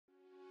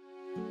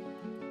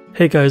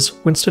Hey guys,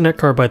 Winston at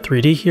Carbide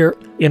 3D here.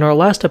 In our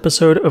last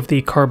episode of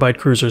the Carbide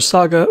Cruiser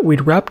saga,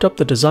 we'd wrapped up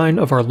the design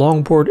of our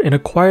longboard and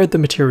acquired the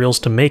materials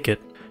to make it.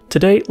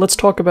 Today, let's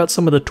talk about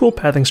some of the tool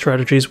pathing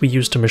strategies we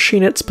used to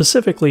machine it,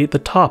 specifically the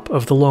top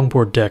of the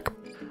longboard deck.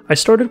 I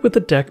started with the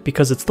deck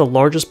because it's the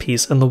largest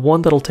piece and the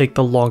one that'll take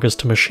the longest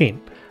to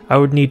machine. I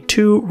would need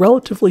two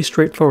relatively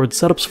straightforward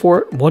setups for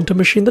it, one to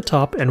machine the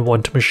top and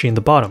one to machine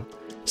the bottom.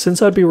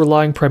 Since I'd be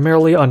relying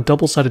primarily on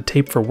double-sided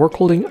tape for work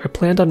holding, I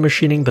planned on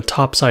machining the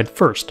top side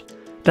first.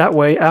 That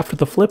way, after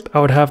the flip, I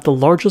would have the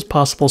largest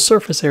possible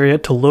surface area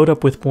to load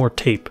up with more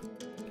tape.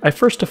 I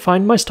first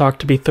defined my stock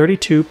to be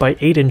 32 by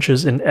 8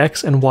 inches in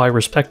X and Y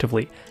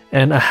respectively,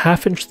 and a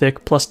 ½ inch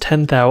thick plus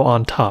 10 thou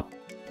on top.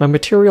 My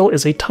material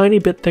is a tiny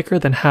bit thicker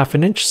than ½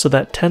 an inch, so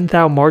that 10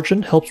 thou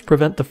margin helps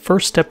prevent the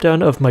first step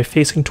down of my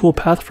facing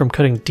toolpath from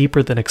cutting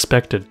deeper than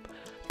expected.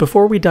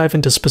 Before we dive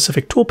into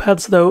specific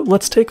toolpaths though,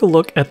 let's take a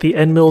look at the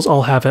end mills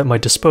I'll have at my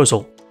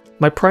disposal.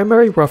 My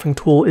primary roughing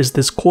tool is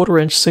this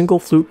 1/4 inch single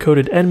flute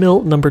coated end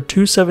mill number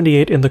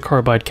 278 in the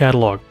Carbide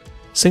catalog.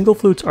 Single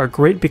flutes are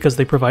great because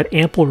they provide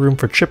ample room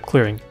for chip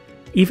clearing.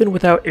 Even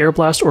without air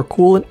blast or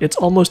coolant, it's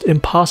almost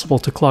impossible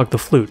to clog the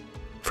flute.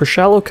 For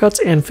shallow cuts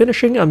and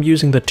finishing, I'm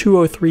using the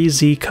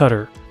 203Z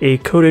cutter, a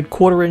coated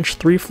 1/4 inch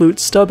 3 flute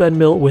stub end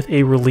mill with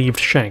a relieved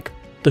shank.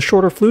 The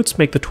shorter flutes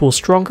make the tool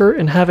stronger,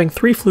 and having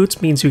 3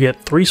 flutes means you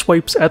get 3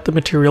 swipes at the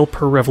material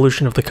per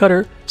revolution of the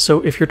cutter,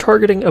 so if you're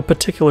targeting a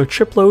particular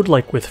chip load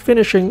like with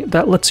finishing,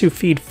 that lets you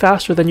feed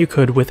faster than you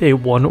could with a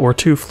 1 or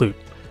 2 flute.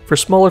 For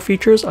smaller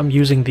features, I'm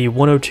using the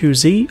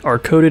 102Z, our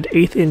coated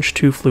 1/8 inch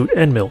 2 flute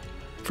end mill.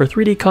 For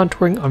 3D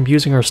contouring, I'm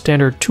using our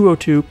standard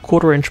 202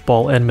 1/4 inch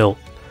ball end mill.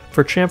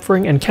 For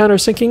chamfering and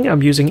countersinking,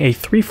 I'm using a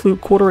 3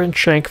 flute 1/4 inch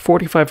shank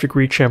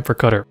 45-degree chamfer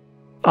cutter.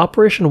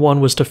 Operation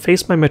 1 was to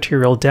face my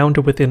material down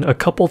to within a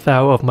couple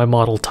thou of my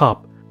model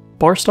top.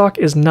 Bar stock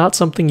is not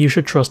something you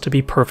should trust to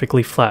be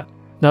perfectly flat.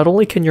 Not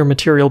only can your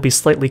material be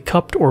slightly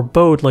cupped or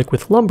bowed like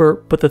with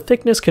lumber, but the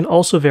thickness can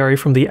also vary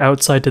from the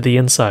outside to the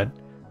inside.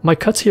 My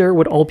cuts here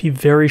would all be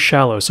very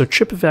shallow, so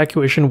chip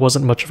evacuation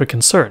wasn't much of a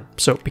concern,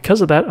 so because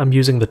of that I'm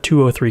using the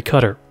 203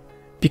 cutter.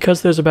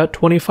 Because there's about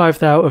 25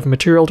 thou of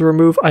material to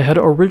remove, I had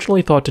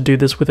originally thought to do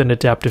this with an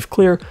adaptive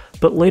clear,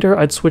 but later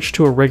I'd switch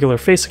to a regular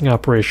facing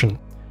operation.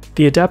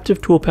 The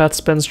adaptive toolpath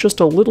spends just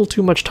a little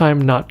too much time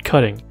not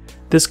cutting.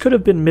 This could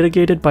have been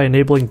mitigated by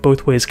enabling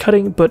both ways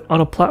cutting, but on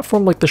a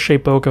platform like the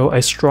Shapeoko, I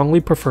strongly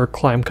prefer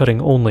climb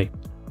cutting only.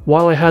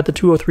 While I had the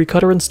 203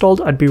 cutter installed,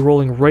 I'd be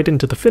rolling right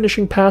into the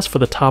finishing pass for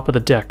the top of the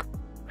deck.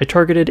 I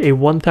targeted a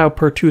 1 thou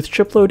per tooth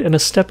chip load and a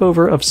step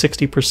over of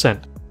 60%.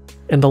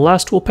 And the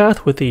last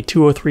toolpath with the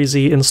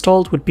 203Z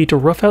installed would be to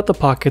rough out the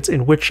pockets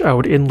in which I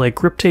would inlay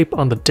grip tape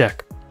on the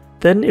deck.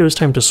 Then it was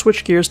time to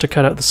switch gears to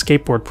cut out the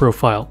skateboard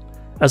profile.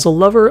 As a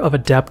lover of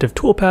adaptive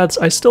toolpaths,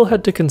 I still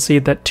had to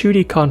concede that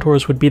 2D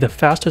contours would be the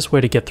fastest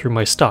way to get through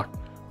my stock,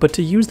 but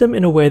to use them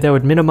in a way that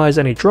would minimize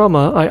any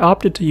drama, I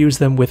opted to use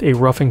them with a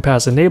roughing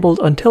pass enabled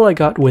until I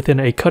got within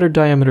a cutter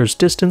diameter's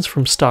distance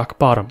from stock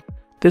bottom.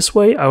 This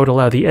way, I would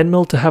allow the end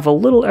mill to have a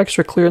little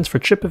extra clearance for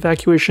chip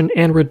evacuation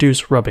and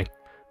reduce rubbing.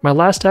 My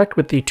last act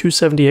with the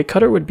 278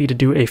 cutter would be to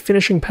do a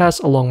finishing pass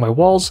along my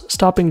walls,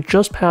 stopping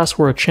just past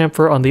where a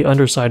chamfer on the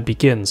underside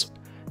begins.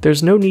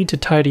 There's no need to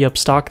tidy up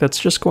stock that's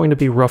just going to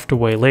be roughed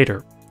away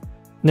later.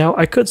 Now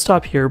I could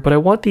stop here, but I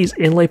want these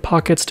inlay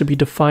pockets to be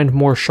defined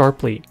more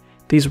sharply.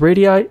 These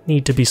radii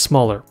need to be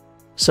smaller.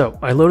 So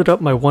I loaded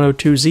up my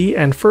 102Z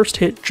and first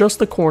hit just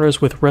the corners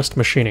with rest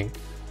machining.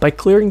 By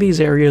clearing these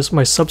areas,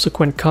 my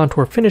subsequent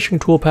contour finishing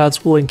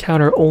toolpaths will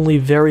encounter only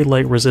very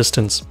light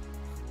resistance.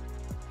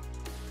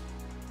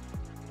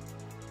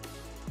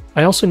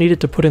 I also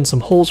needed to put in some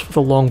holes for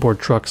the longboard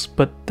trucks,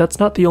 but that's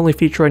not the only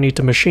feature I need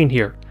to machine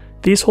here.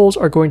 These holes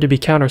are going to be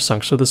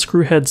countersunk so the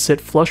screw heads sit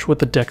flush with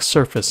the deck's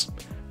surface.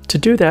 To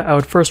do that, I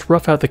would first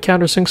rough out the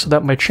countersink so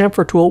that my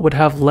chamfer tool would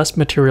have less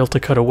material to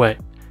cut away.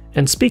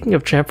 And speaking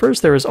of chamfers,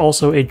 there is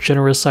also a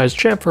generous sized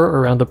chamfer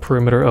around the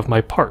perimeter of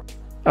my part.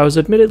 I was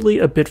admittedly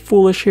a bit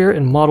foolish here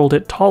and modeled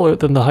it taller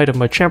than the height of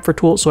my chamfer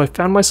tool, so I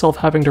found myself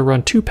having to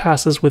run 2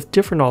 passes with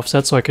different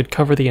offsets so I could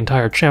cover the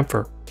entire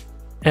chamfer.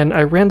 And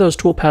I ran those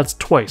toolpaths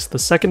twice, the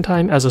second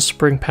time as a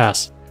spring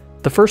pass.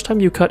 The first time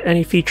you cut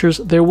any features,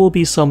 there will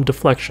be some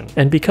deflection,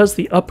 and because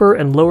the upper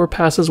and lower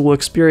passes will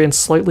experience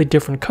slightly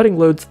different cutting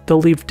loads, they'll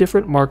leave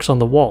different marks on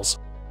the walls.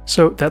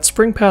 So that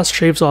spring pass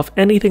shaves off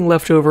anything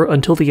left over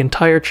until the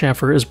entire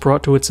chamfer is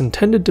brought to its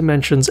intended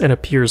dimensions and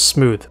appears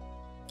smooth.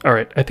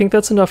 Alright, I think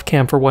that's enough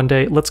cam for one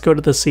day, let's go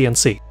to the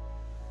CNC.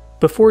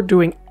 Before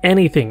doing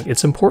anything,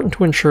 it's important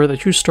to ensure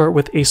that you start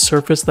with a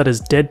surface that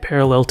is dead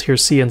parallel to your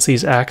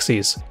CNC's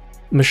axes.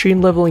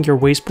 Machine leveling your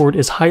wasteboard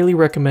is highly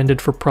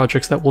recommended for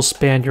projects that will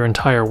span your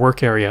entire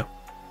work area.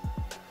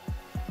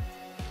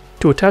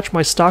 To attach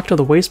my stock to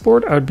the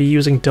wasteboard, I would be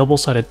using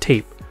double-sided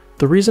tape.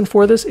 The reason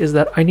for this is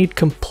that I need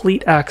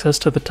complete access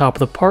to the top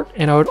of the part,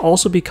 and I would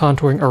also be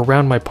contouring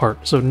around my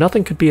part, so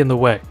nothing could be in the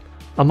way.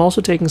 I'm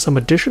also taking some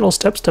additional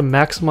steps to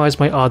maximize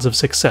my odds of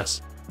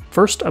success.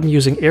 First, I'm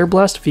using air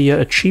blast via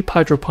a cheap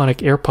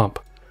hydroponic air pump.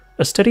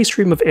 A steady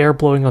stream of air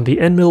blowing on the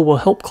end mill will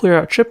help clear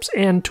out chips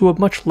and, to a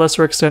much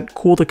lesser extent,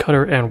 cool the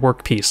cutter and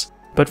workpiece.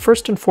 But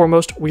first and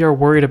foremost, we are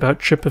worried about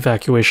chip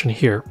evacuation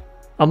here.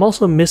 I'm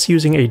also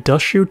misusing a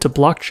dust shoe to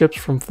block chips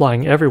from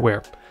flying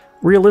everywhere.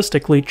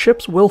 Realistically,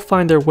 chips will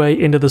find their way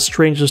into the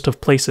strangest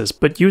of places,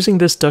 but using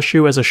this dust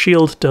shoe as a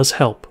shield does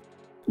help.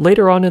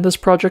 Later on in this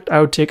project, I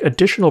would take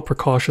additional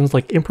precautions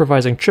like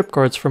improvising chip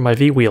guards for my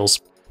V-wheels.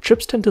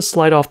 Chips tend to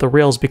slide off the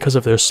rails because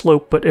of their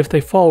slope, but if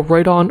they fall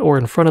right on or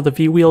in front of the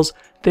V-wheels,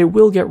 they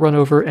will get run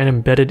over and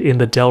embedded in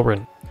the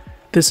Delrin.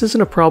 This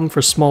isn't a problem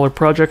for smaller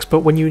projects, but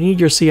when you need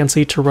your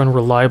CNC to run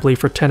reliably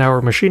for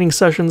 10-hour machining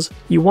sessions,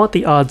 you want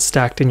the odds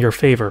stacked in your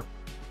favor.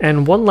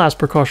 And one last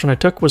precaution I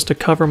took was to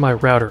cover my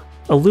router.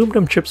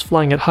 Aluminum chips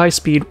flying at high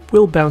speed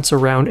will bounce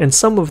around, and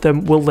some of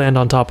them will land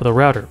on top of the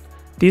router.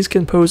 These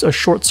can pose a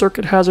short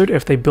circuit hazard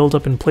if they build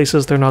up in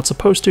places they're not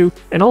supposed to,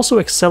 and also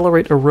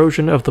accelerate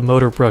erosion of the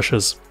motor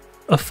brushes.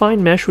 A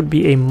fine mesh would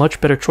be a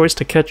much better choice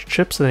to catch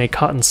chips than a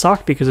cotton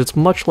sock because it's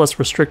much less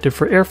restrictive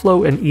for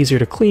airflow and easier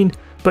to clean,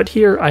 but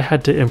here I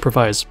had to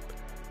improvise.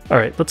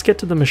 Alright, let's get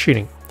to the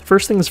machining.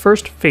 First things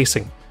first,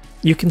 facing.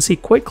 You can see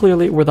quite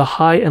clearly where the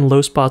high and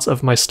low spots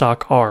of my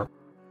stock are.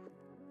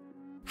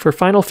 For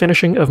final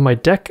finishing of my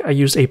deck, I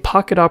used a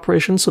pocket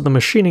operation so the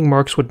machining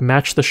marks would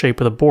match the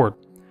shape of the board.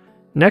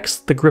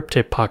 Next, the grip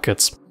tape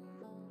pockets.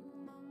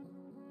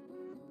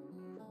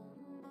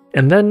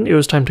 And then it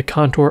was time to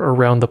contour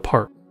around the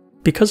part.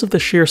 Because of the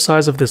sheer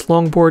size of this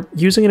longboard,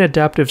 using an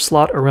adaptive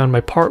slot around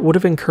my part would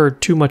have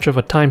incurred too much of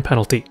a time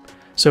penalty.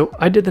 So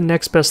I did the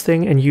next best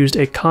thing and used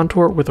a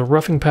contour with a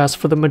roughing pass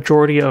for the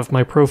majority of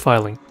my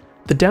profiling.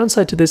 The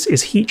downside to this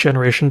is heat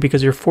generation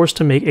because you're forced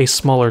to make a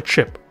smaller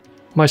chip.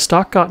 My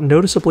stock got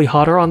noticeably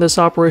hotter on this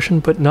operation,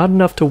 but not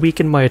enough to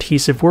weaken my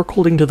adhesive work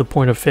holding to the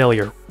point of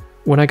failure.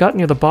 When I got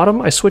near the bottom,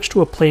 I switched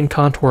to a plain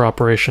contour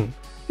operation.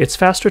 It's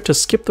faster to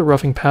skip the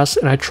roughing pass,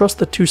 and I trust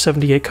the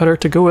 278 cutter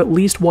to go at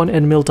least 1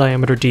 end mill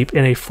diameter deep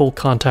in a full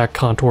contact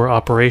contour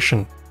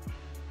operation.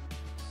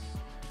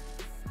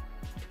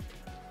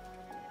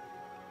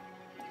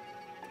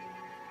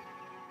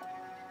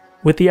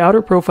 With the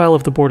outer profile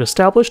of the board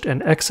established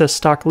and excess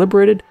stock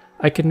liberated,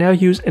 I can now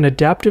use an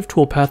adaptive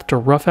toolpath to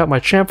rough out my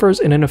chamfers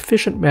in an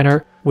efficient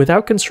manner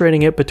without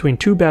constraining it between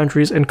two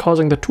boundaries and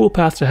causing the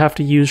toolpath to have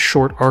to use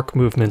short arc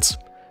movements.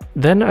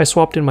 Then I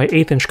swapped in my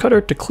 1/8"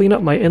 cutter to clean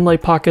up my inlay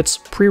pockets,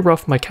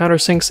 pre-rough my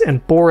countersinks,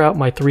 and bore out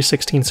my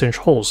 3/16 inch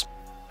holes.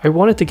 I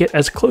wanted to get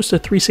as close to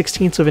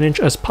 3/16 of an inch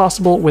as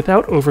possible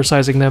without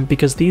oversizing them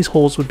because these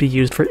holes would be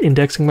used for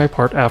indexing my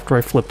part after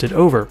I flipped it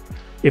over.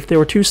 If they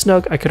were too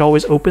snug, I could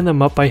always open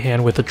them up by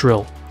hand with a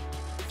drill.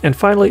 And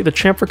finally, the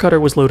chamfer cutter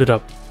was loaded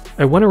up.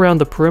 I went around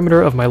the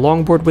perimeter of my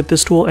longboard with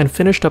this tool and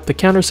finished up the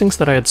countersinks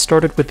that I had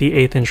started with the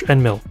 1/8"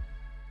 end mill.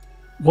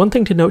 One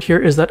thing to note here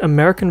is that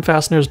American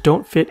fasteners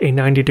don't fit a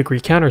 90-degree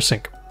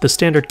countersink. The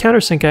standard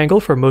countersink angle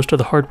for most of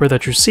the hardware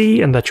that you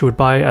see and that you would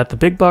buy at the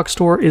big box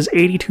store is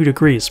 82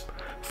 degrees.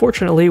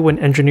 Fortunately, when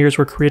engineers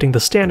were creating the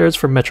standards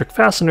for metric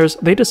fasteners,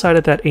 they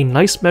decided that a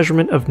nice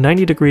measurement of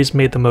 90 degrees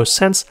made the most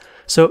sense,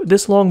 so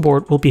this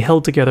longboard will be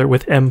held together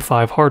with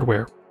M5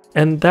 hardware.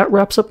 And that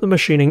wraps up the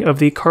machining of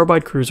the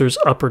Carbide Cruiser's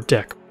upper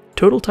deck.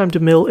 Total time to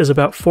mill is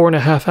about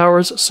 4.5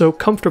 hours, so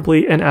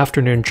comfortably an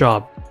afternoon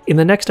job. In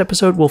the next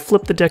episode, we'll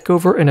flip the deck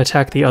over and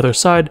attack the other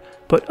side,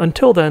 but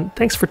until then,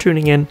 thanks for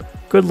tuning in,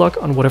 good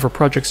luck on whatever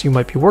projects you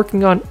might be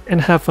working on,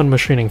 and have fun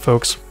machining,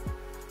 folks.